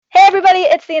everybody,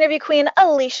 it's the interview queen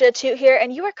Alicia Toot here,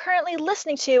 and you are currently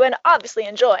listening to and obviously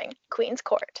enjoying Queen's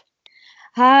Court.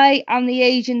 Hi, I'm the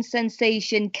Asian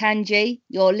sensation Kanji.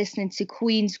 You're listening to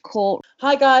Queen's Court.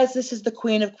 Hi guys, this is the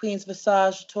Queen of Queens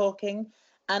Visage talking,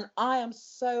 and I am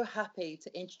so happy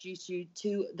to introduce you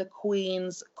to the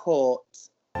Queen's Court.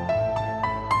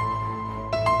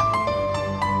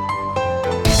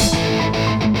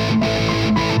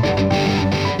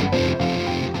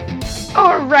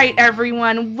 All right,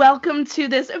 everyone, welcome to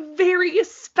this very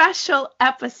special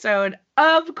episode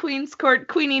of Queen's Court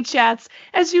Queenie Chats.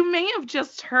 As you may have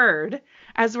just heard,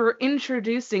 as we're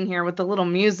introducing here with the little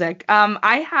music,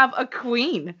 I have a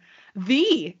queen,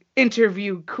 the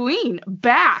interview queen,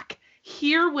 back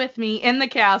here with me in the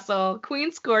castle.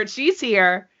 Queen's Court, she's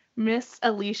here. Miss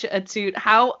Alicia Atoot,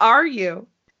 how are you?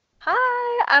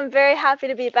 Hi, I'm very happy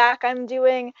to be back. I'm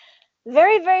doing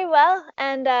very, very well,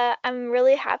 and I'm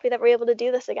really happy that we're able to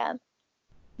do this again.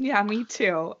 Yeah, me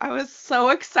too. I was so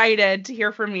excited to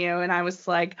hear from you, and I was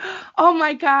like, oh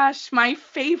my gosh, my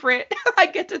favorite. I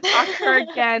get to talk to her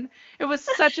again. It was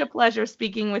such a pleasure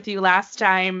speaking with you last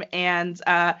time, and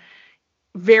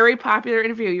very popular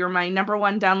interview. You're my number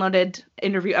one downloaded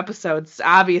interview episodes,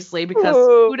 obviously, because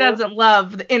who doesn't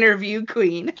love the interview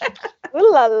queen?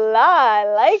 Ooh la la, I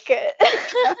like it.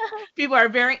 People are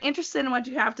very interested in what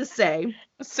you have to say,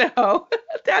 so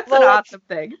that's an awesome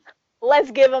thing.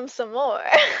 Let's give them some more.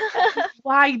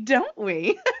 Why don't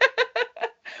we?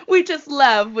 We just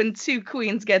love when two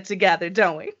queens get together,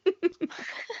 don't we?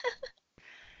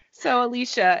 So,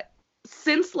 Alicia,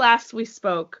 since last we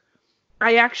spoke,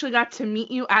 I actually got to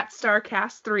meet you at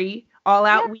StarCast 3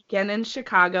 all-out weekend in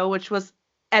Chicago, which was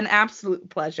an absolute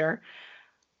pleasure.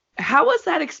 How was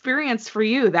that experience for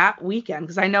you that weekend?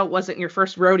 Because I know it wasn't your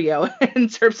first rodeo in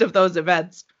terms of those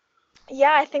events.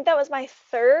 Yeah, I think that was my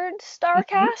third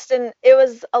StarCast, and it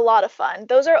was a lot of fun.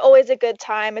 Those are always a good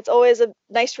time. It's always a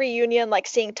nice reunion, like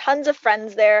seeing tons of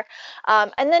friends there,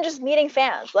 and then just meeting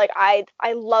fans. Like I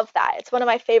love that. It's one of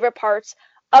my favorite parts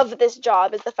of this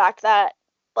job is the fact that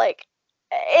like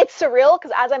it's surreal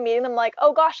because as I'm meeting them, like,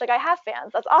 oh gosh, like I have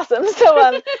fans. That's awesome.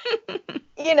 So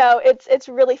it's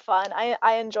really fun.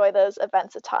 I enjoy those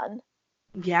events a ton.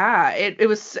 Yeah, it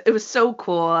was so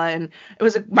cool, and it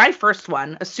was my first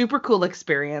one, a super cool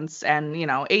experience. And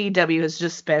AEW has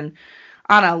just been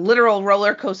on a literal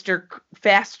roller coaster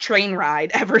fast train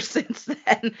ride ever since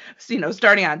then.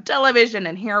 Starting on television,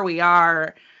 and here we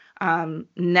are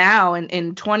now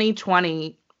in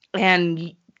 2020,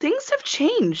 and things have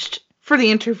changed for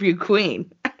the interview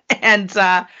queen. And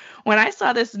when I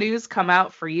saw this news come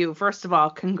out for you, first of all,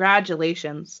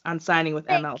 congratulations on signing with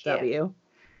MLW.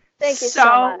 Thank you so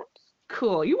much.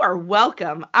 Cool. You are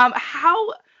welcome.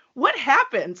 What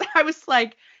happened? I was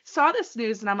like, saw this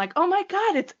news and I'm like, oh my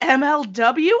God, it's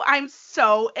MLW. I'm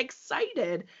so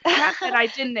excited. Not that I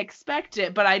didn't expect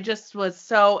it, but I just was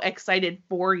so excited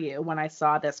for you when I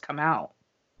saw this come out.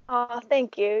 Oh,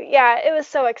 thank you. Yeah, it was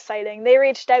so exciting. They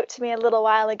reached out to me a little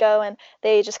while ago and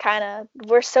they just kind of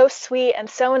were so sweet and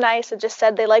so nice and just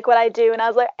said they like what I do. And I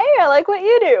was like, hey, I like what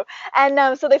you do.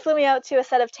 And so they flew me out to a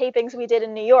set of tapings we did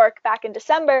in New York back in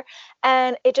December,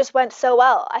 and it just went so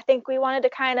well. I think we wanted to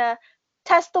kind of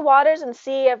test the waters and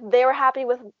see if they were happy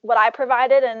with what I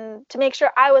provided and to make sure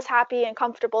I was happy and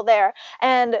comfortable there.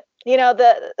 And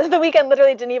the weekend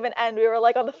literally didn't even end. We were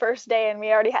like on the first day and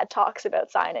we already had talks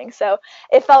about signing. So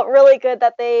it felt really good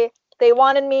that they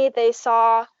wanted me. They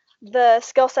saw the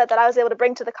skill set that I was able to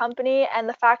bring to the company and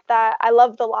the fact that I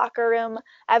love the locker room.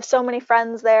 I have so many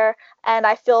friends there and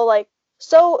I feel like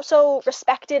so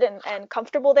respected and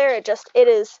comfortable there. It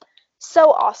is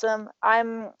so awesome. I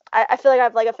feel like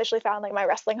I've like officially found like my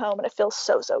wrestling home and it feels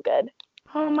so good.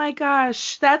 Oh my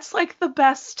gosh, that's like the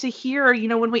best to hear.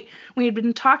 When we had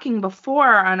been talking before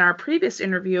on our previous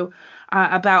interview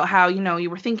about how, you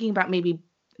were thinking about maybe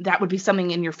that would be something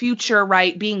in your future,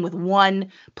 right? Being with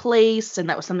one place, and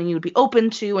that was something you would be open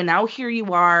to. And now here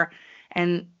you are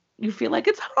and you feel like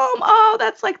it's home. Oh,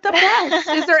 that's like the best.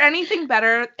 Is there anything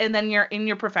better? And then you're in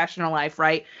your professional life,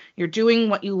 right? You're doing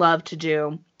what you love to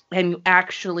do and you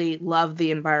actually love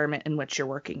the environment in which you're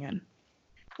working in.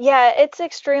 Yeah, it's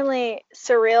extremely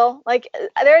surreal. Like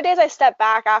there are days I step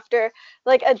back after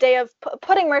like a day of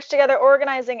putting merch together,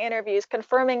 organizing interviews,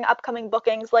 confirming upcoming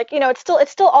bookings. Like it's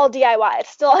still all DIY.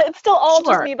 It's still all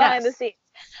just me behind the scenes.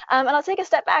 And I'll take a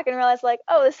step back and realize like,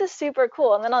 oh, this is super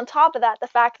cool. And then on top of that, the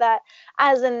fact that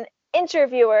as an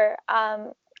interviewer,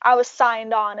 I was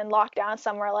signed on and locked down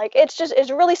somewhere. Like it's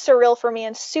really surreal for me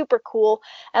and super cool.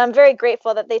 And I'm very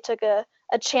grateful that they took a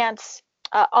chance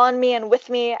on me and with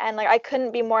me, and like I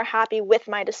couldn't be more happy with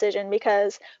my decision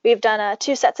because we've done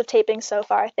 2 sets of taping so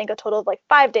far. I think a total of like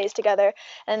 5 days together,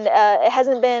 and it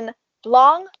hasn't been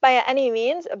long by any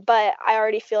means, but I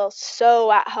already feel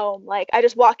so at home. Like I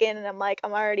just walk in and I'm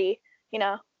already,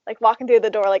 like walking through the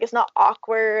door. Like it's not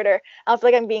awkward, or I don't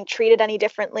feel like I'm being treated any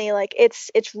differently. Like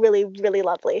it's really, really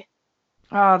lovely.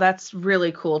 Oh, that's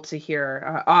really cool to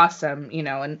hear. Awesome,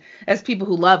 and as people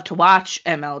who love to watch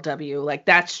MLW, like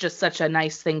that's just such a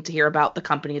nice thing to hear about the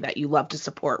company that you love to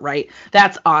support, right?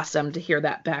 That's awesome to hear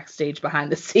that backstage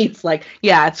behind the scenes. Like,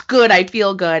 yeah, it's good. I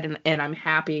feel good, and I'm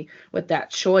happy with that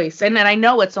choice. And then I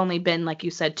know it's only been, like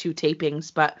you said, 2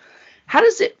 tapings, but how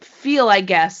does it feel, I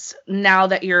guess, now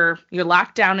that you're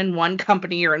locked down in one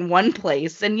company or in one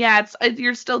place? And yeah,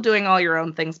 you're still doing all your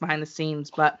own things behind the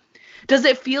scenes, but does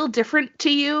it feel different to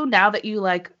you now that you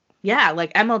like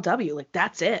MLW, like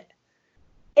that's it?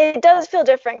 It does feel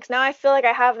different because now I feel like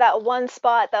I have that one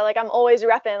spot that like I'm always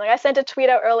repping. Like I sent a tweet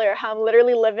out earlier how I'm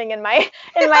literally living in my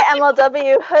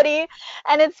MLW hoodie,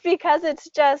 and it's because it's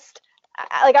just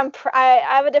like I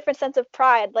have a different sense of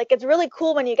pride. Like it's really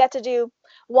cool when you get to do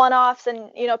one-offs and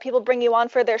people bring you on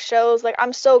for their shows. Like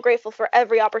I'm so grateful for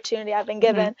every opportunity I've been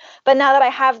given. But now that I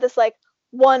have this like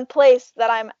one place that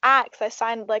I'm at, because I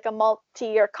signed like a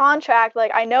multi-year contract,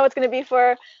 like I know it's going to be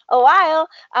for a while.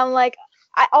 I'm like,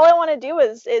 all I want to do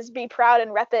is be proud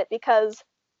and rep it because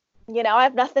I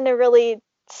have nothing to really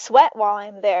sweat while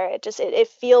I'm there. It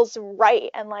feels right.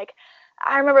 And like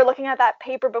I remember looking at that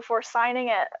paper before signing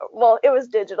it. Well, it was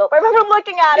digital, but I remember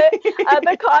looking at it,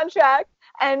 the contract,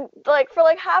 and like for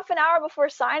like half an hour before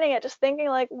signing it, just thinking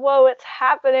like, whoa, it's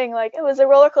happening. Like it was a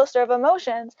roller coaster of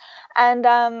emotions. And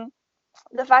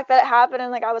the fact that it happened,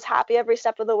 and like I was happy every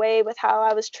step of the way with how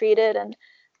I was treated and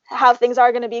how things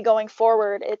are going to be going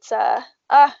forward. It's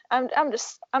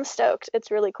I'm stoked.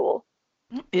 It's really cool.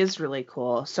 It is really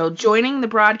cool. So joining the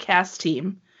broadcast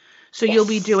team, so you'll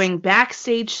be doing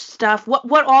backstage stuff.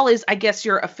 What all is, I guess,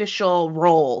 your official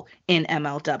role in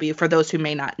MLW for those who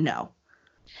may not know?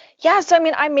 Yeah, so I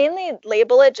mean, I mainly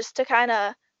label it just to kind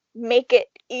of make it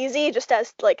easy, just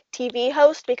as like TV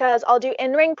host, because I'll do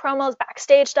in-ring promos,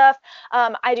 backstage stuff.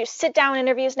 I do sit-down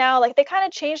interviews now. Like they kind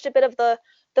of changed a bit of the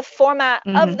format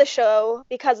of the show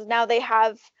because now they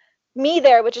have me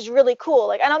there, which is really cool.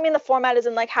 Like I don't mean the format is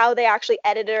in like how they actually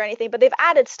edit it or anything, but they've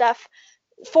added stuff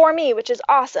for me, which is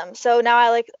awesome. So now I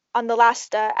like on the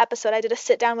last episode, I did a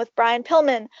sit down with Brian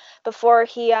Pillman before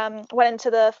he went into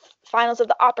the finals of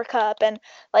the Opera Cup, and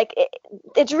like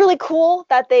it's really cool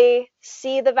that they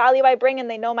see the value I bring and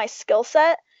they know my skill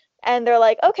set, and they're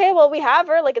like, okay, well we have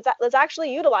her, like let's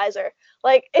actually utilize her.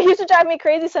 Like it used to drive me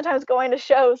crazy sometimes going to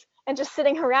shows and just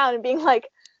sitting around and being like,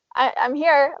 I'm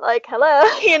here, like hello,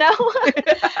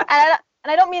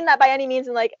 And I don't mean that by any means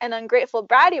in like an ungrateful,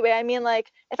 bratty way. I mean like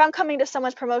if I'm coming to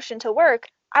someone's promotion to work,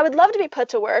 I would love to be put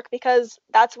to work because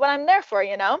that's what I'm there for,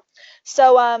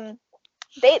 So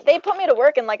they put me to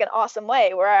work in like an awesome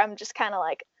way where I'm just kind of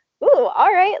like, ooh,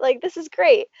 all right, like this is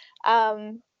great.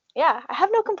 Yeah, I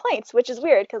have no complaints, which is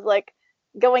weird because like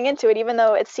going into it, even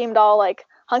though it seemed all like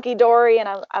hunky dory and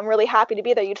I'm really happy to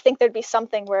be there, you'd think there'd be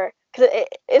something where, because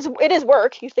it is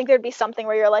work, you'd think there'd be something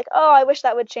where you're like, oh, I wish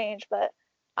that would change, but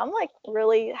I'm like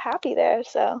really happy there,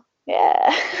 so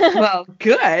yeah. Well,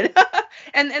 good.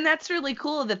 and that's really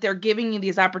cool that they're giving you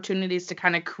these opportunities to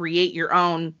kind of create your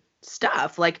own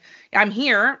stuff. Like I'm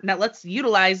here now, let's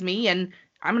utilize me, and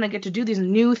I'm gonna get to do these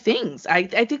new things. I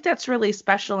think that's really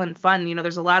special and fun.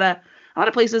 There's a lot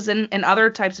of places in other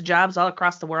types of jobs all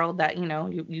across the world that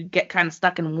you get kind of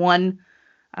stuck in one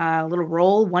little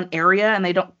role, one area, and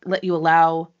they don't let you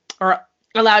allow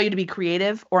you to be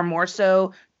creative, or more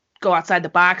so go outside the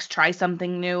box, try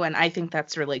something new. And I think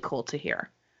that's really cool to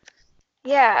hear.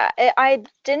 Yeah, I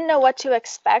didn't know what to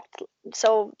expect.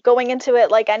 So going into it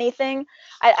like anything,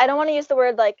 I don't want to use the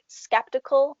word like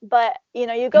skeptical, but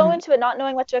you go into it not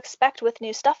knowing what to expect with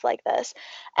new stuff like this.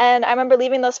 And I remember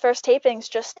leaving those first tapings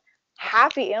just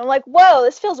happy. And I'm like, whoa,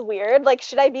 this feels weird. Like,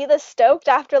 should I be this stoked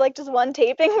after like just one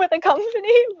taping with a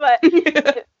company?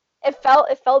 But it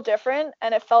felt different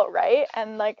and it felt right.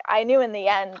 And like I knew in the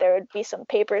end there would be some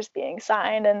papers being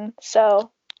signed, and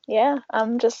so yeah,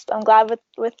 I'm glad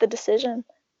with the decision.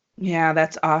 Yeah,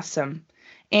 that's awesome.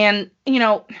 And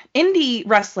indie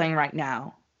wrestling right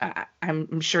now,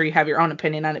 I'm sure you have your own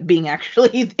opinion on it being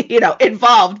actually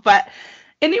involved, but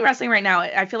indie wrestling right now,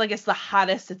 I feel like it's the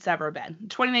hottest it's ever been.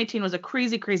 2019 was a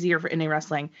crazy, crazy year for indie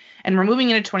wrestling, and we're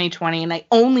moving into 2020, and I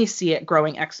only see it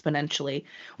growing exponentially.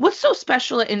 What's so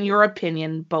special, in your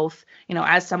opinion, both,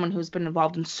 as someone who's been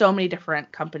involved in so many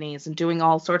different companies and doing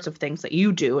all sorts of things that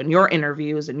you do in your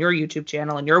interviews and your YouTube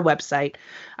channel and your website,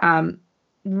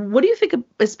 what do you think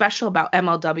is special about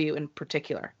MLW in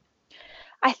particular?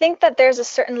 I think that there's a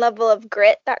certain level of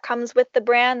grit that comes with the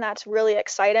brand that's really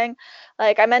exciting.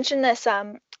 Like I mentioned this, I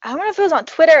don't know if it was on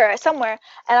Twitter or somewhere,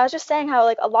 and I was just saying how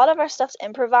like a lot of our stuff's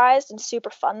improvised and super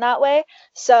fun that way.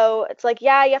 So it's like,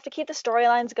 yeah, you have to keep the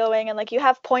storylines going and like you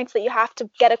have points that you have to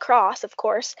get across, of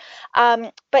course.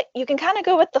 But you can kind of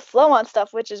go with the flow on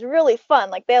stuff, which is really fun.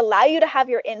 Like they allow you to have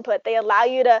your input. They allow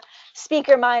you to speak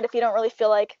your mind if you don't really feel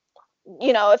like,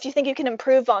 if you think you can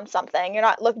improve on something, you're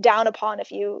not looked down upon if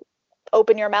you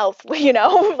open your mouth,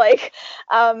 like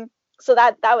so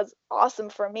that was awesome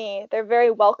for me. They're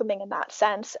very welcoming in that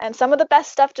sense, and some of the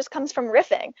best stuff just comes from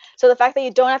riffing. So the fact that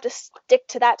you don't have to stick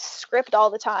to that script all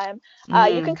the time,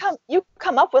 you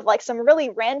come up with like some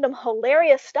really random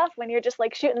hilarious stuff when you're just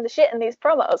like shooting the shit in these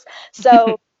promos.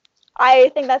 So I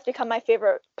think that's become my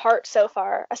favorite part so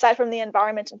far, aside from the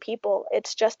environment and people.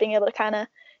 It's just being able to kind of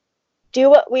do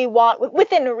what we want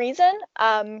within reason,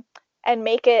 and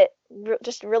make it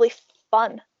just really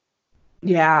fun.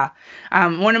 Yeah.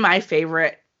 One of my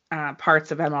favorite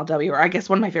parts of MLW, or I guess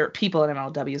one of my favorite people in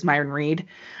MLW is Myron Reed.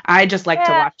 I just like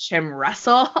to watch him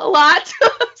wrestle a lot.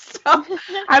 So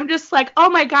I'm just like, oh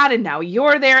my God, and now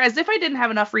you're there. As if I didn't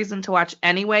have enough reason to watch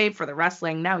anyway for the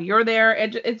wrestling. Now you're there.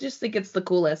 It just think it's the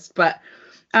coolest. But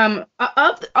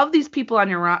of these people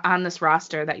on this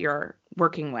roster that you're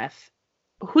working with,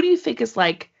 who do you think is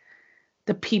like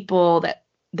the people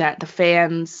that the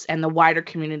fans and the wider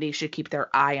community should keep their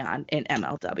eye on in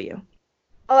MLW?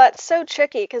 Oh, that's so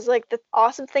tricky because like the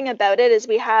awesome thing about it is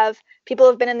we have people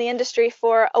who've been in the industry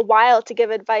for a while to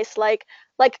give advice, like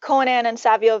Conan and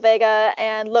Savio Vega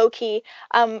and Loki.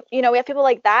 We have people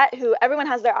like that who everyone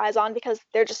has their eyes on because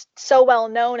they're just so well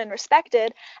known and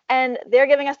respected, and they're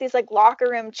giving us these like locker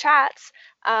room chats,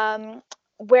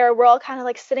 where we're all kind of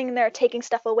like sitting there taking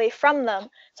stuff away from them.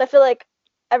 So I feel like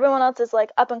everyone else is like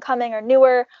up and coming or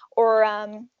newer, or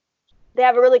they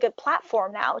have a really good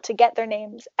platform now to get their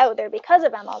names out there because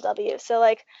of MLW. So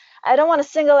like, I don't want to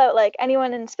single out like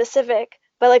anyone in specific,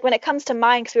 but like when it comes to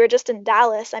mine, because we were just in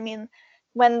Dallas, I mean,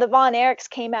 when the Von Erichs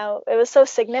came out, it was so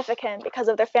significant because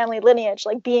of their family lineage,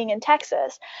 like being in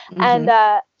Texas. Mm-hmm. And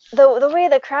the way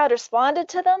the crowd responded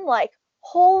to them, like,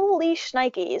 holy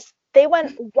shnikes. They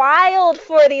went wild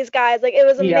for these guys. Like, it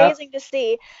was amazing to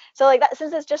see. So, like, that,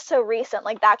 since it's just so recent,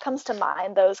 like, that comes to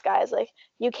mind, those guys. Like,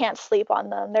 you can't sleep on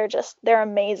them. They're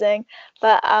amazing.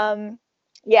 But, that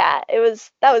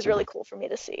was really cool for me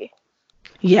to see.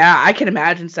 Yeah, I can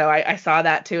imagine. So I saw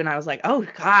that too, and I was like, oh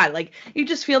God, like you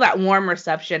just feel that warm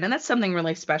reception, and that's something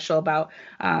really special about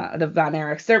the Von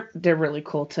Erichs. They're really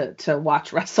cool to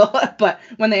watch wrestle. But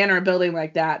when they enter a building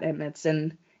like that and it's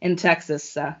in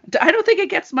Texas, I don't think it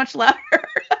gets much louder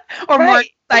or more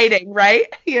exciting, right?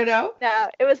 No,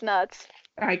 it was nuts.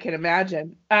 I can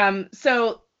imagine.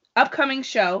 So upcoming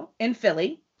show in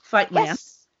Philly, Fightland.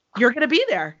 Yes. You're gonna be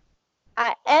there.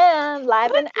 I am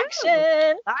live in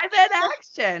action. Live in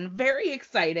action. Very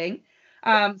exciting.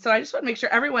 So I just want to make sure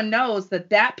everyone knows that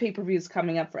pay-per-view is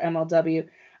coming up for MLW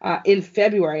in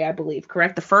February, I believe.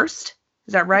 Correct? The 1st?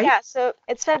 Is that right? Yeah, so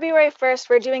it's February 1st.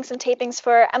 We're doing some tapings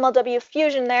for MLW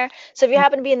Fusion there. So if you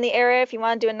happen to be in the area, if you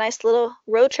want to do a nice little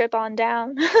road trip on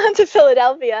down to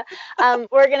Philadelphia,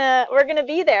 we're gonna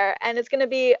be there, and it's gonna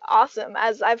be awesome.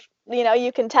 As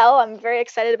you can tell, I'm very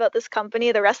excited about this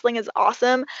company. The wrestling is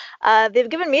awesome. They've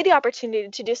given me the opportunity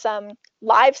to do some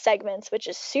live segments, which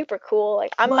is super cool.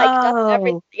 Like I'm mic'd up and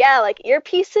everything. Yeah, like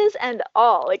earpieces and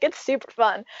all. Like it's super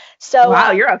fun. So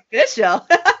wow, you're official.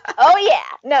 Oh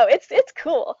yeah, no, it's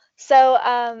cool. So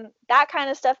that kind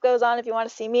of stuff goes on if you want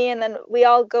to see me, and then we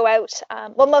all go out.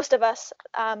 Most of us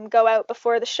go out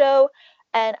before the show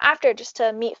and after just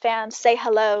to meet fans, say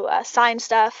hello, sign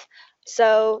stuff.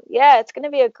 So yeah, it's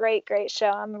gonna be a great show.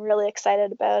 I'm really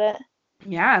excited about it.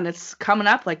 Yeah, and it's coming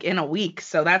up like in a week,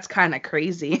 so that's kind of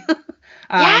crazy.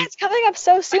 Yeah, it's coming up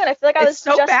so soon. I feel like I was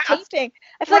so just taping.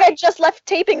 I feel like I just left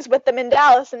tapings with them in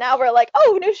Dallas, and now we're like,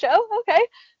 oh, new show, okay.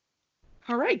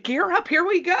 All right, gear up. Here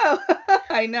we go.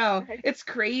 I know. It's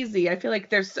crazy. I feel like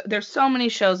there's so many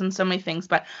shows and so many things,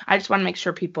 but I just want to make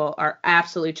sure people are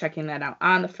absolutely checking that out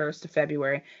on the 1st of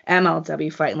February,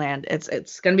 MLW Fightland.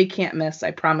 It's going to be can't miss.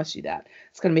 I promise you that.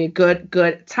 It's going to be a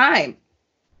good time.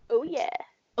 Oh, yeah.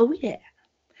 Oh, yeah.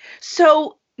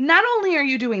 So not only are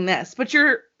you doing this, but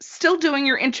you're still doing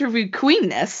your interview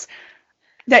queenness,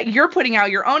 that you're putting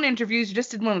out your own interviews. You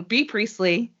just did one with Bea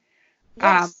Priestley,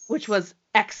 yes. Which was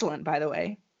excellent, by the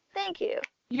way. Thank you.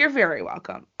 You're very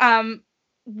welcome.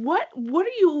 What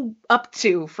are you up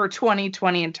to for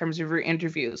 2020 in terms of your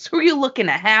interviews? Who are you looking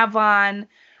to have on?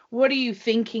 What are you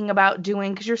thinking about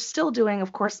doing? Because you're still doing,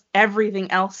 of course,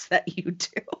 everything else that you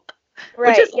do. Which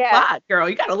Right. is a Yeah. lot, girl.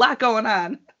 You got a lot going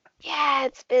on. Yeah,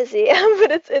 it's busy,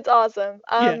 but it's awesome.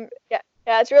 Yeah.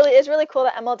 Yeah, it's really cool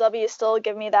that MLW still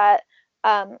give me that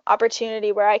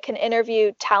opportunity where I can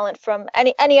interview talent from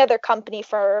any other company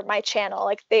for my channel.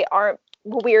 Like they aren't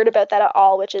weird about that at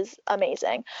all, which is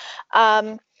amazing.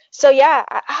 So yeah,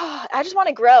 I just want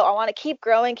to grow. I want to keep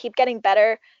growing, keep getting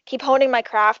better, keep honing my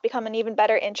craft, become an even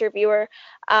better interviewer.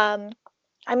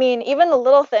 I mean, even the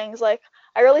little things, like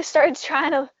I really started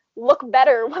trying to look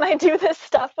better when I do this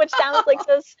stuff, which sounds like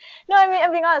so. No, I mean,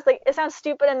 I'm being honest. Like it sounds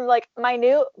stupid and like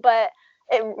minute, but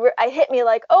it hit me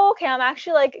like, oh, okay, I'm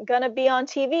actually like gonna be on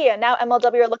TV, and now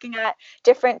MLW are looking at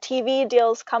different TV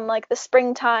deals come like the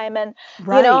springtime, and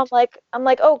Right. I'm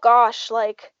like, oh gosh,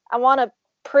 like I want to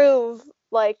prove.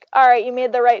 Like, all right, you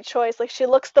made the right choice. Like, she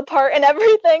looks the part and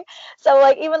everything. So,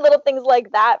 like, even little things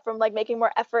like that, from like making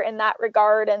more effort in that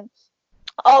regard, and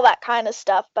all that kind of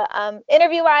stuff. But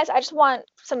interview wise, I just want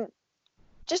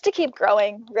just to keep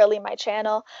growing really my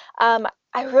channel.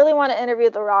 I really want to interview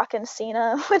The Rock and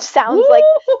Cena, which sounds like,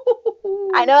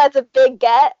 I know that's a big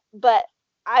get, but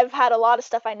I've had a lot of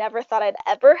stuff I never thought I'd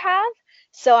ever have.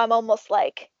 So I'm almost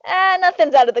like,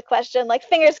 nothing's out of the question. Like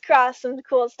fingers crossed, some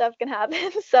cool stuff can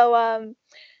happen. So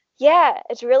yeah,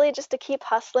 it's really just to keep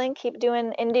hustling, keep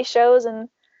doing indie shows, and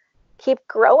keep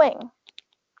growing.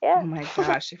 Yeah. Oh my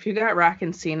gosh. If you got Rock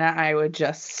and Cena, I would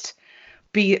just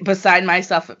be beside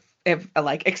myself if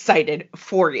like excited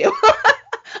for you.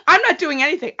 I'm not doing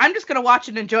anything. I'm just gonna watch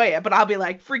and enjoy it, but I'll be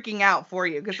like freaking out for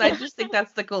you because I just think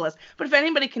that's the coolest. But if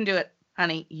anybody can do it,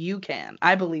 honey, you can.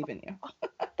 I believe in you.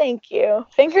 Thank you.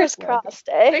 Fingers crossed,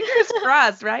 eh? Fingers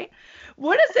crossed, right?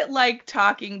 What is it like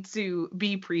talking to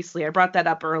B. Priestley? I brought that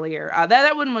up earlier.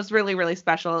 That one was really, really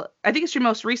special. I think it's your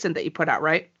most recent that you put out,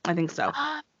 right? I think so.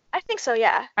 I think so,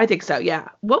 yeah. I think so, yeah.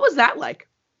 What was that like?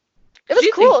 It was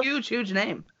She's cool. a huge, huge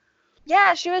name.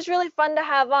 Yeah, she was really fun to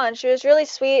have on. She was really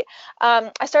sweet.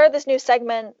 I started this new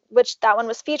segment, which that one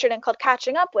was featured in, called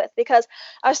Catching Up With, because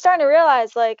I was starting to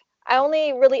realize, like, I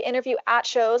only really interview at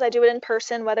shows. I do it in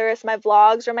person, whether it's my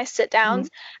vlogs or my sit downs.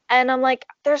 And I'm like,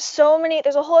 there's a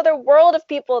whole other world of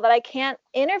people that I can't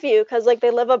interview because, like,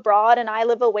 they live abroad and I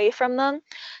live away from them.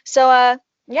 So,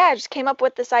 yeah, I just came up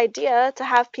with this idea to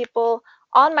have people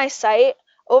on my site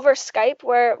over Skype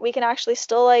where we can actually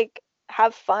still, like,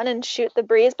 have fun and shoot the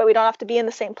breeze, but we don't have to be in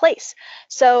the same place.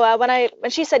 So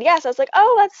when she said yes, I was like,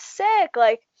 oh, that's sick.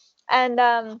 Like,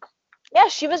 and yeah,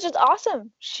 she was just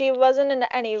awesome. She wasn't in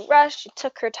any rush. She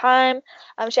took her time.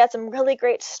 She had some really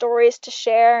great stories to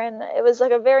share, and it was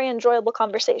like a very enjoyable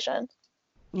conversation.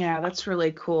 Yeah, that's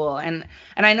really cool. And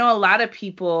I know a lot of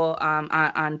people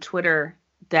on Twitter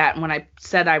that when I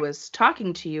said I was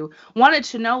talking to you wanted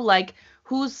to know, like,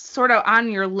 who's sort of on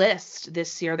your list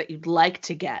this year that you'd like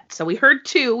to get. So we heard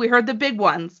two. We heard the big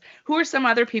ones. Who are some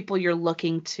other people you're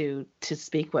looking to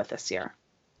speak with this year?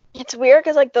 It's weird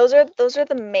because like those are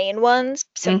the main ones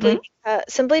simply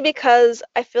because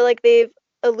I feel like they've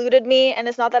eluded me, and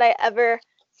it's not that I ever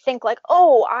think like,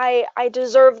 oh, I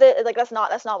deserve it. Like that's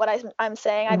not what I'm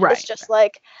saying. Right. It's just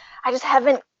like I just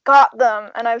haven't got them,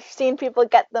 and I've seen people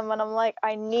get them, and I'm like,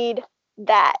 I need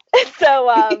that.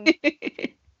 So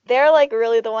they're like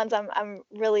really the ones I'm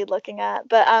really looking at.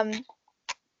 But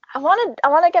I want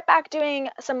to get back doing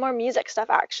some more music stuff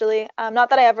actually. Not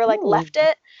that I ever like left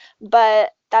it,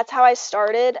 but that's how I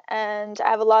started, and I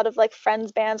have a lot of like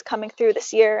friends bands coming through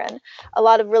this year and a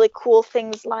lot of really cool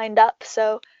things lined up.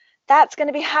 So that's going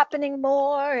to be happening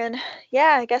more, and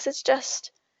yeah, I guess it's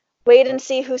just wait and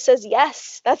see who says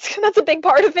yes. That's a big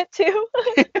part of it too.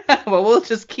 Well, we'll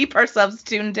just keep ourselves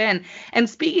tuned in. And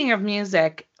speaking of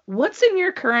music, what's in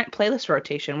your current playlist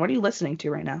rotation? What are you listening to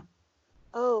right now?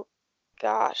 Oh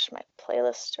gosh, my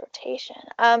playlist rotation.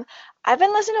 I've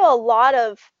been listening to a lot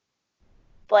of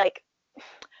like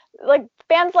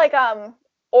bands like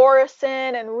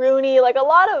Orison and Rooney, like a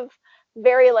lot of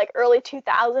very like early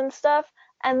 2000s stuff.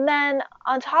 And then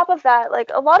on top of that,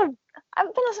 like I've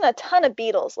been listening to a ton of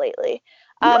Beatles lately.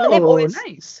 And they've always,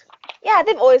 nice. Yeah,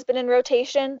 they've always been in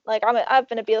rotation. Like I've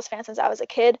been a Beatles fan since I was a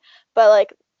kid, but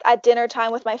like at dinner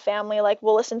time with my family, like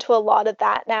we'll listen to a lot of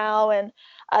that now, and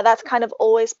that's kind of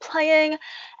always playing.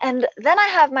 And then I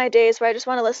have my days where I just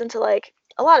want to listen to like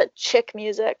a lot of chick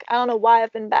music. I don't know why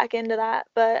I've been back into that,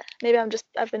 but maybe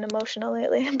I've been emotional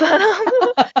lately. But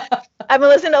I've been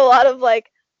listening to a lot of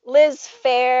like Liz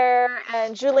Phair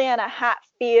and Juliana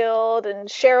Hatfield and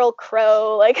Sheryl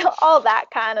Crow, like all that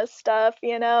kind of stuff,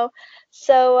 you know.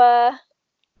 So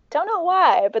don't know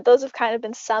why, but those have kind of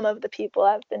been some of the people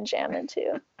I've been jamming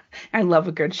to. I love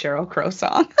a good Sheryl Crow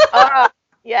song.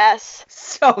 Yes.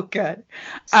 So good.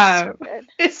 So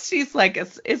good. She's like,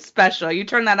 it's special. You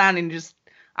turn that on and just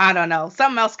I don't know,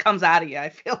 something else comes out of you. I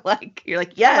feel like you're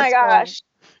like, Oh my yes, girl. gosh.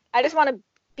 I just want to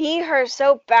be her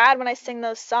so bad when I sing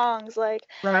those songs. Like,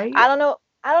 Right? I don't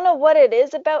know what it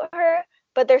is about her,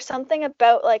 but there's something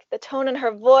about like the tone in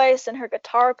her voice and her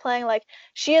guitar playing. Like,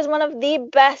 she is one of the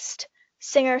best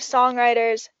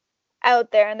singer-songwriters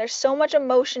out there, and there's so much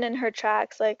emotion in her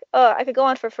tracks. Like, oh, I could go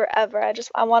on for forever.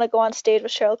 I want to go on stage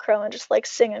with Sheryl Crow and just like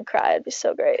sing and cry. It'd be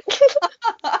so great.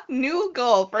 New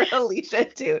goal for Alicia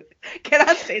too. Get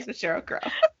on stage with Sheryl Crow.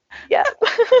 Yeah.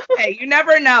 Hey, you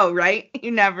never know, right? You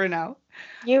never know.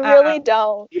 You really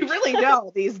don't. You really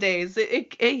don't these days.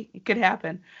 It could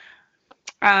happen.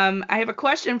 I have a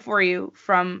question for you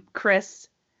from Chris,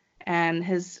 and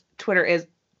his Twitter is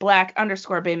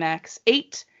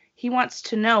black_Baymax8. He wants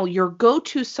to know your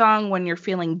go-to song when you're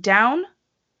feeling down,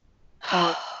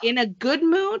 or in a good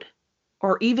mood,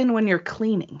 or even when you're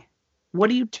cleaning. What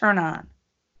do you turn on?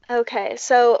 Okay,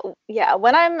 so yeah,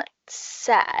 when I'm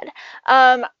sad,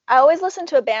 I always listen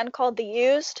to a band called The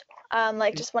Used,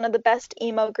 like just one of the best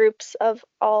emo groups of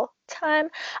all time.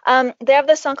 They have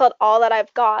this song called All That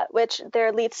I've Got, which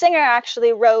their lead singer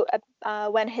actually wrote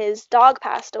when his dog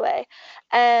passed away.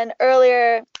 And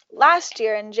earlier last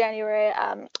year in January,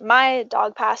 my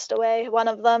dog passed away, one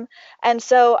of them. And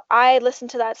so I listened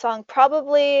to that song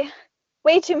probably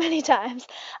way too many times,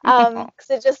 because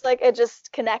it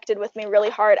just connected with me really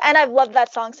hard, and I've loved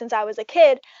that song since I was a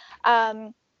kid,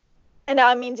 and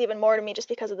now it means even more to me just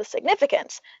because of the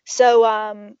significance. So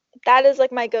that is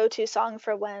like my go-to song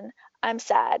for when I'm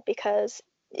sad, because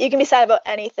you can be sad about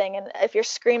anything, and if you're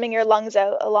screaming your lungs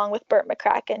out along with Burt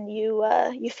McCracken,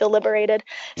 you feel liberated.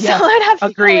 Yes, so I'd have to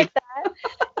go agreed. with that.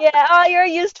 Yeah. Oh, you're a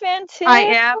Used fan too? I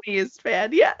am a Used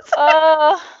fan, yes.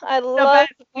 Oh, I The love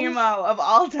best emo of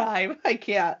all time. I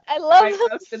can't. I love I them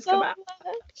love since so come out.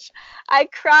 much. I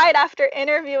cried after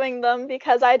interviewing them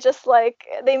because I just like,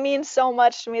 they mean so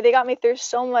much to me. They got me through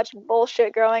so much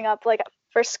bullshit growing up, like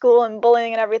for school and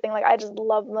bullying and everything. Like, I just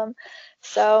love them.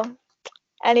 So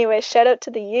anyway, shout out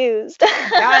to The Used.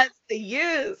 Yes, The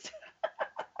Used.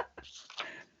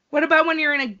 What about when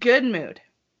you're in a good mood?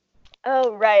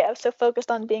 Oh, right. I was so focused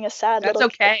on being a sad That's little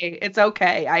okay. It's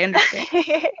okay. I understand.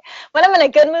 kid. When I'm in a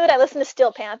good mood, I listen to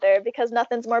Steel Panther because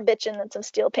nothing's more bitchin' than some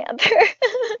Steel Panther.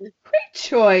 Great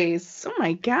choice. Oh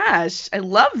my gosh. I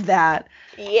love that.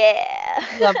 Yeah.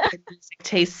 Love good music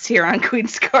tastes here on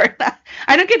Queen's Court.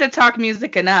 I don't get to talk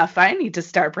music enough. I need to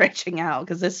start branching out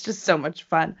because it's just so much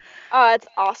fun. Oh, it's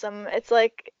awesome. It's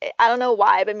like, I don't know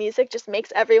why, but music just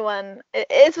makes everyone,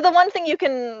 it's the one thing you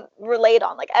can relate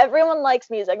on. Like, everyone likes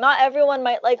music. Not everyone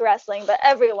might like wrestling, but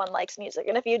everyone likes music.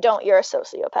 And if you don't, you're a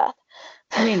sociopath.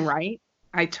 I mean, right?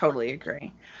 I totally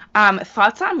agree.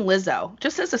 Thoughts on Lizzo,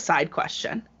 just as a side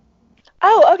question.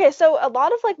 Oh, okay. So a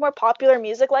lot of like more popular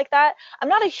music like that, I'm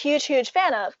not a huge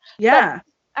fan of. Yeah. But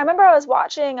I remember I was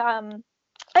watching, I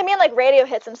mean, like radio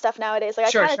hits and stuff nowadays.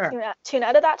 Like, Sure, I kind of sure. tune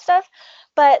out of that stuff.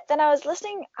 But then I was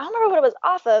listening, I don't remember what it was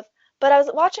off of, but I was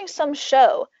watching some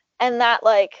show, and that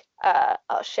like,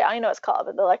 oh shit, I don't even know what it's called,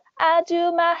 but they're like, I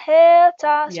do my hair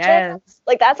toss, Yes.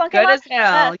 like that song came Good on. as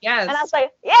hell. And I Yes. was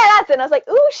like, yeah, that's it. And I was like,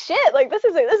 ooh, shit, like this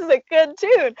is a good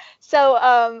tune.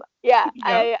 So yeah,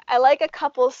 Yep. I like a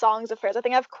couple songs of hers. I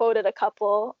think I've quoted a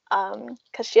couple,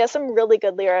 because she has some really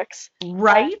good lyrics.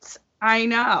 Right? I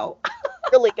know.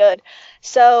 Really good.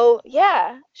 So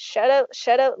yeah, shout out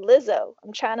Lizzo.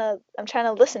 I'm trying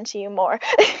to listen to you more.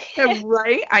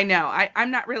 Right? I know.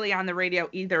 I'm not really on the radio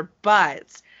either,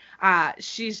 but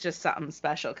she's just something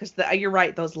special because you're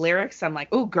right. Those lyrics, I'm like,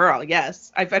 oh, girl,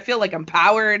 yes. I feel like I'm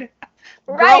powered.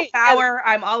 Girl Right. power.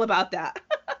 I'm all about that.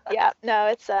 Yeah, no,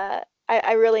 it's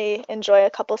I really enjoy a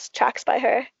couple tracks by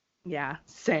her. Yeah,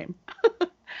 same.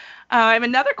 I have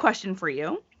another question for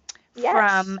you.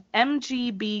 Yes. From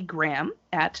MGB Graham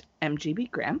at MGB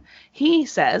Graham. He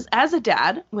says, as a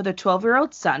dad with a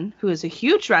 12-year-old son who is a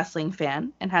huge wrestling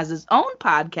fan and has his own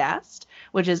podcast,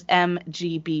 which is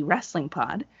MGB Wrestling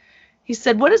Pod, he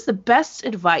said, what is the best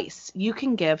advice you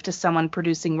can give to someone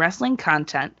producing wrestling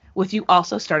content with you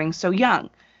also starting so young?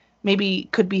 Maybe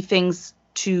could be things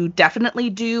to definitely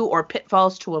do or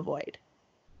pitfalls to avoid.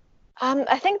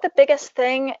 I think the biggest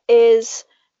thing is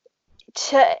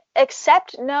to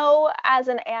accept no as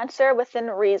an answer within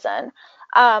reason.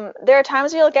 There are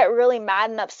times where you'll get really mad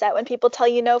and upset when people tell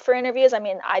you no for interviews. I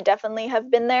mean, I definitely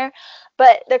have been there,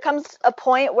 but there comes a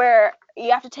point where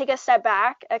you have to take a step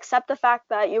back, accept the fact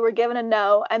that you were given a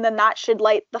no, and then that should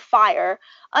light the fire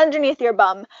underneath your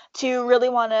bum to really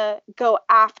want to go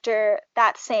after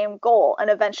that same goal and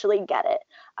eventually get it.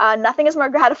 Nothing is more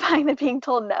gratifying than being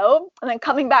told no and then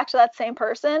coming back to that same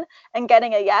person and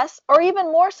getting a yes, or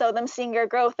even more so them seeing your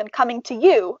growth and coming to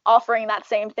you offering that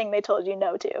same thing they told you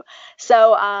no to.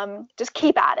 So just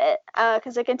keep at it,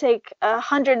 because it can take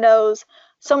 100 no's.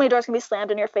 So many doors can be slammed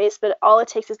in your face, but all it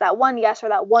takes is that one yes or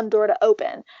that one door to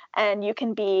open, and you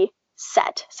can be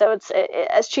set. So it's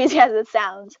as cheesy as it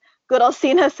sounds. Good old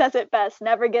Cena says it best: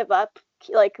 never give up.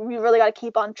 Like, we really got to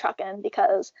keep on trucking,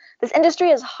 because this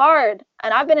industry is hard,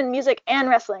 and I've been in music and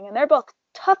wrestling, and they're both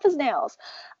tough as nails.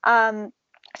 So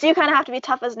you kind of have to be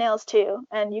tough as nails too,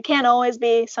 and you can't always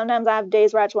be. Sometimes I have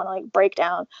days where I just want to like break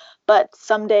down, but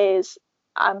some days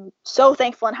I'm so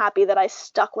thankful and happy that I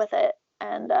stuck with it,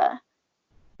 and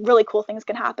really cool things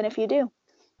can happen if you do.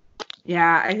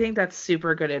 Yeah, I think that's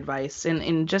super good advice.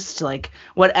 And just like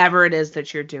whatever it is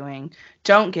that you're doing,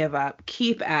 don't give up.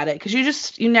 Keep at it,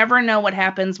 because you never know what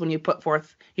happens when you put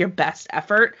forth your best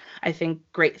effort. I think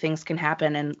great things can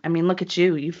happen. And I mean, look at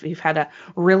you. You've had a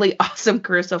really awesome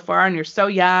career so far, and you're so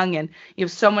young, and you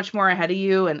have so much more ahead of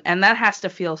you. And that has to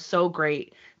feel so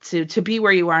great to be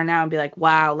where you are now and be like,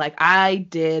 wow, like I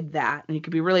did that. And you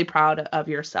could be really proud of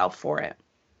yourself for it.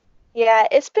 Yeah,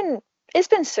 it's been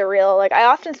surreal. Like, I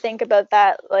often think about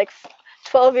that, like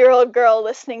 12-year-old girl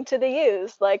listening to the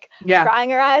Used, like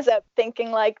crying her eyes out,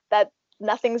 thinking like that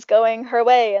nothing's going her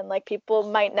way, and like people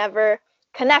might never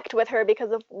connect with her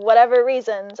because of whatever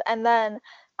reasons. And then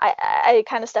I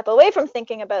kind of step away from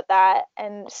thinking about that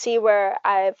and see where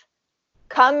I've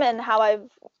come and how I've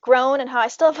grown and how I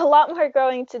still have a lot more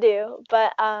growing to do.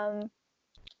 But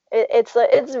it's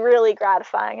really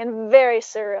gratifying and very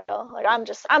surreal. Like,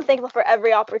 I'm thankful for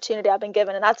every opportunity I've been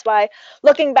given, and that's why,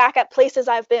 looking back at places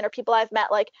I've been or people I've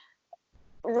met, like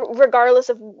regardless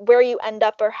of where you end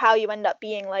up or how you end up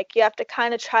being, like, you have to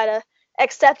kind of try to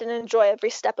accept and enjoy every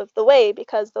step of the way,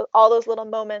 because all those little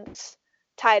moments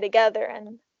tie together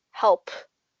and help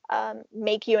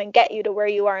make you and get you to where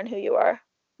you are and who you are.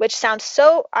 Which sounds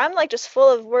so, I'm like just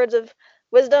full of words of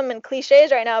wisdom and cliches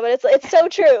right now, but it's so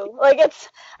true. Like,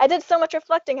 I did so much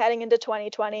reflecting heading into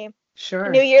 2020. Sure.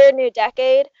 New year, new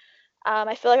decade.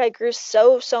 I feel like I grew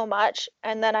so much,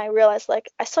 and then I realized like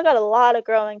I still got a lot of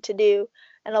growing to do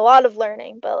and a lot of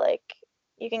learning, but like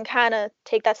you can kind of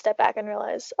take that step back and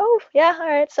realize, oh yeah, all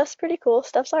right, stuff's pretty cool,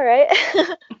 stuff's all right.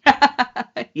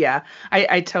 Yeah,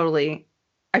 I totally,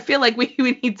 I feel like we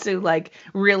need to like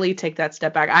really take that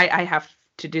step back. I have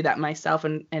to do that myself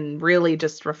and really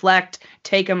just reflect,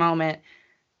 take a moment,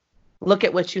 look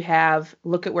at what you have,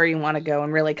 look at where you want to go,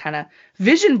 and really kind of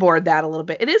vision board that a little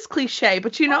bit. It is cliche,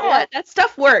 but you know what? That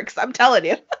stuff works. I'm telling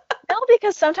you. No,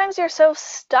 because sometimes you're so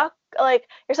stuck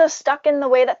in the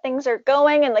way that things are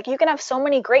going, and like you can have so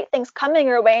many great things coming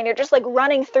your way, and you're just like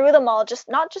running through them all, just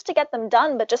not just to get them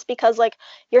done, but just because like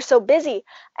you're so busy.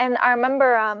 And I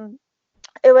remember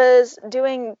it was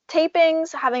doing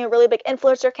tapings, having a really big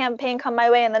influencer campaign come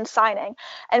my way, and then signing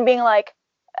and being like,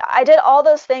 I did all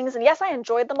those things, and yes, I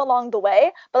enjoyed them along the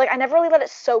way, but like I never really let it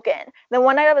soak in. And then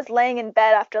one night I was laying in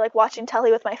bed after like watching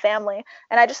telly with my family,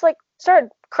 and I just like started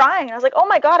crying, and I was like, oh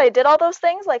my god, I did all those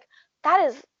things. Like,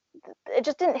 it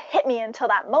just didn't hit me until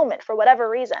that moment for whatever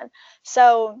reason.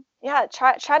 So yeah,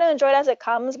 try to enjoy it as it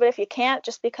comes, but if you can't,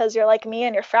 just because you're like me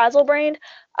and you're frazzle brained,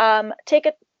 take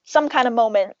some kind of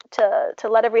moment to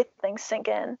let everything sink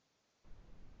in.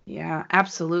 Yeah,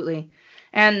 absolutely.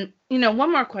 And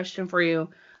one more question for you,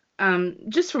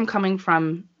 just from coming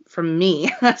from me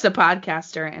as a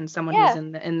podcaster and someone who's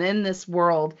in this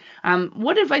world,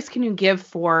 what advice can you give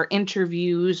for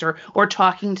interviews or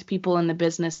talking to people in the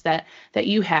business that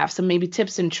you have? Some maybe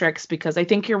tips and tricks, because I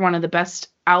think you're one of the best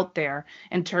out there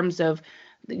in terms of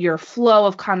your flow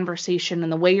of conversation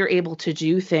and the way you're able to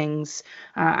do things.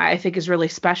 I think is really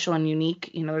special and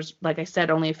unique. There's, like I said,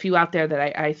 only a few out there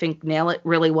that I think nail it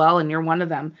really well, and you're one of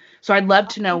them. So I'd love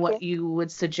to know what you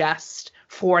would suggest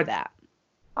for that.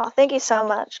 Oh, thank you so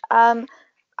much.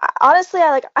 Honestly,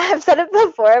 I've said it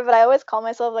before, but I always call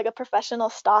myself like a professional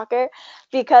stalker,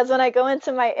 because when I go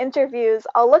into my interviews,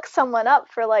 I'll look someone up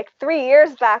for like 3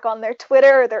 years back on their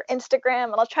Twitter or their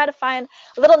Instagram, and I'll try to find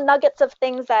little nuggets of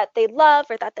things that they love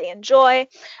or that they enjoy.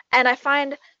 And I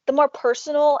find the more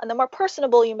personal and the more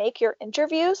personable you make your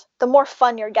interviews, the more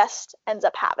fun your guest ends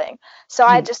up having. So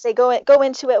I just say go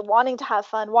into it wanting to have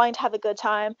fun, wanting to have a good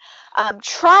time.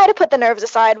 Try to put the nerves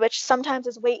aside, which sometimes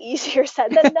is way easier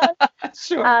said than done.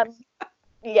 Sure.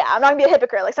 Yeah, I'm not gonna be a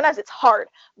hypocrite. Like, sometimes it's hard,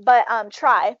 but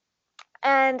try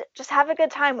and just have a good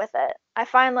time with it. I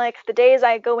find like the days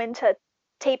I go into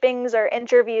tapings or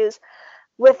interviews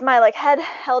with my like head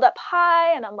held up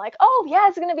high, and I'm like, oh yeah,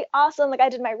 it's gonna be awesome. Like, I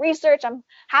did my research, I'm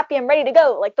happy, I'm ready to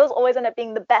go. Like, those always end up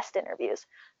being the best interviews.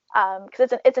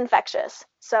 because it's infectious.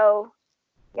 So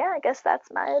yeah, I guess that's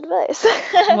my advice.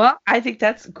 Well, I think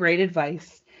that's great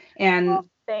advice. And Well,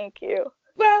 thank you.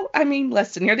 well, I mean,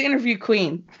 listen, you're the interview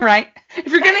queen, right? If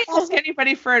you're going to ask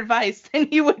anybody for advice, then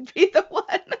you would be the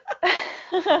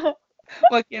one.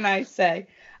 What can I say?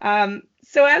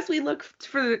 So as we look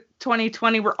for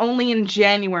 2020, we're only in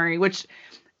January, which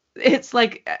it's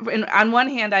like, on one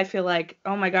hand, I feel like,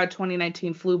 oh my God,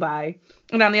 2019 flew by.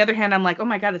 And on the other hand, I'm like, oh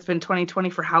my God, it's been 2020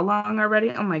 for how long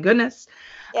already? Oh my goodness.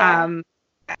 Yeah.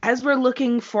 As we're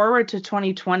looking forward to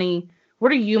 2020,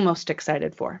 what are you most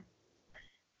excited for?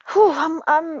 Whew,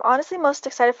 I'm honestly most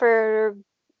excited for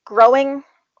growing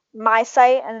my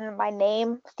site and my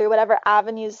name through whatever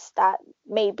avenues that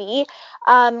may be,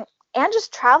 and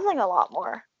just traveling a lot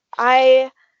more.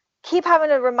 I keep having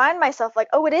to remind myself, like,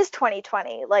 oh, it is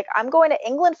 2020. Like, I'm going to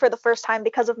England for the first time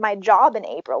because of my job in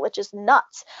April, which is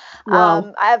nuts.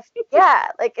 Wow. Yeah,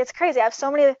 like it's crazy. I have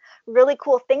so many really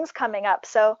cool things coming up.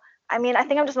 So, I mean, I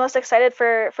think I'm just most excited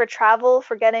for travel,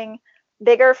 for getting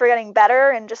bigger, for getting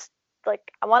better, and just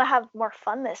like I want to have more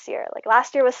fun this year. Like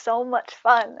last year was so much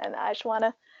fun, and I want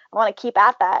to keep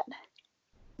at that.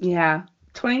 Yeah,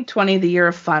 2020, the year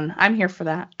of fun. I'm here for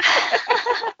that.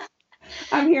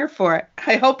 I'm here for it.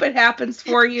 I hope it happens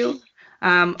for you.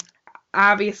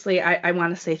 Obviously, I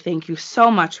want to say thank you so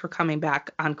much for coming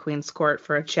back on Queen's Court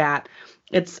for a chat.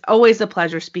 It's always a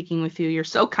pleasure speaking with you. You're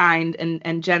so kind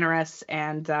and generous,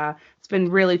 and it's been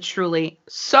really, truly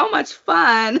so much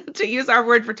fun, to use our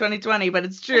word for 2020, but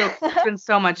it's true. It's been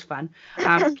so much fun.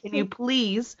 Can you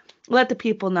please let the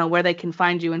people know where they can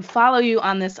find you and follow you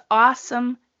on this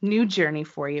awesome new journey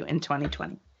for you in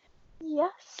 2020?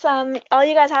 Yes. All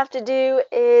you guys have to do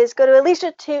is go to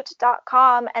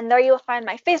aliciatoot.com, and there you will find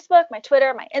my Facebook, my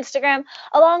Twitter, my Instagram,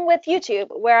 along with YouTube,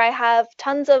 where I have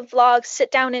tons of vlogs,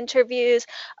 sit-down interviews,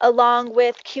 along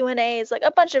with Q&As, like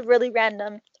a bunch of really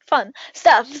random fun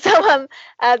stuff. So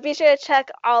be sure to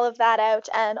check all of that out,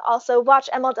 and also watch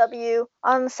MLW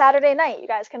on Saturday night. You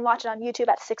guys can watch it on YouTube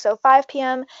at 6:05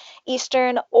 p.m.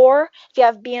 Eastern, or if you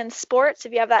have BN Sports,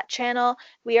 if you have that channel,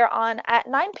 we are on at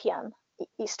 9 p.m.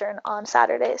 Eastern on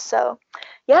Saturdays. So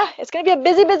yeah, it's going to be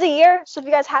a busy year. So if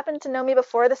you guys happen to know me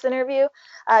before this interview,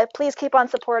 please keep on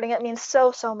supporting. It means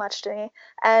so much to me.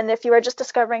 And if you are just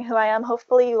discovering who I am,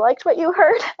 hopefully you liked what you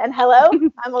heard. And hello,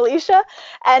 I'm Alicia.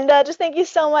 And just thank you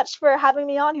so much for having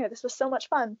me on here. This was so much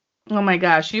fun. Oh my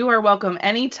gosh, you are welcome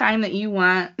anytime that you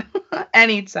want.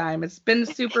 Anytime. It's been a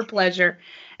super pleasure.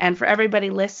 And for everybody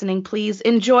listening, please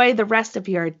enjoy the rest of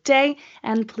your day,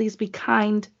 and please be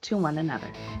kind to one another.